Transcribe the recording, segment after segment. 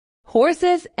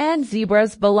Horses and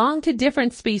zebras belong to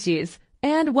different species,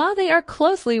 and while they are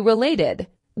closely related,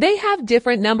 they have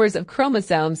different numbers of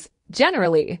chromosomes,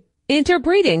 generally.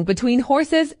 Interbreeding between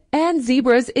horses and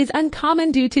zebras is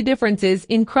uncommon due to differences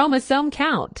in chromosome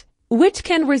count, which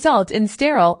can result in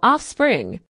sterile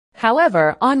offspring.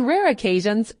 However, on rare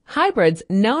occasions, hybrids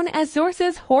known as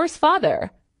Zorse's horse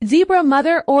father, zebra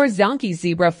mother or Zonky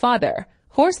zebra father,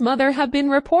 horse mother have been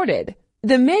reported.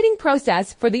 The mating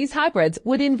process for these hybrids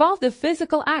would involve the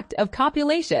physical act of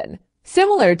copulation,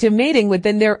 similar to mating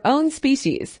within their own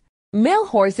species. Male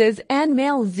horses and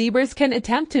male zebras can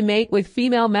attempt to mate with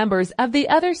female members of the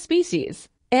other species,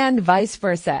 and vice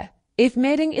versa. If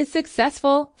mating is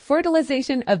successful,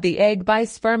 fertilization of the egg by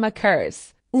sperm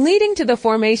occurs, leading to the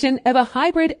formation of a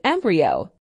hybrid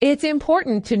embryo. It's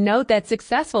important to note that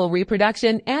successful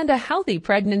reproduction and a healthy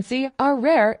pregnancy are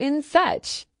rare in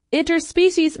such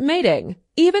interspecies mating,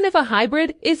 even if a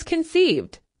hybrid is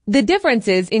conceived. The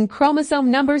differences in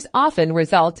chromosome numbers often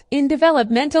result in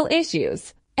developmental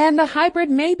issues, and the hybrid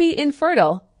may be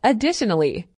infertile.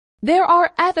 Additionally, there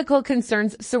are ethical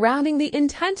concerns surrounding the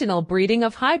intentional breeding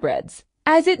of hybrids,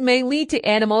 as it may lead to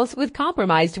animals with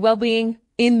compromised well-being.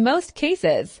 In most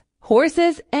cases,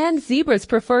 horses and zebras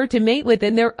prefer to mate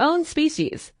within their own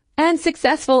species, and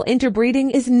successful interbreeding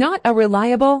is not a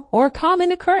reliable or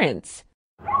common occurrence.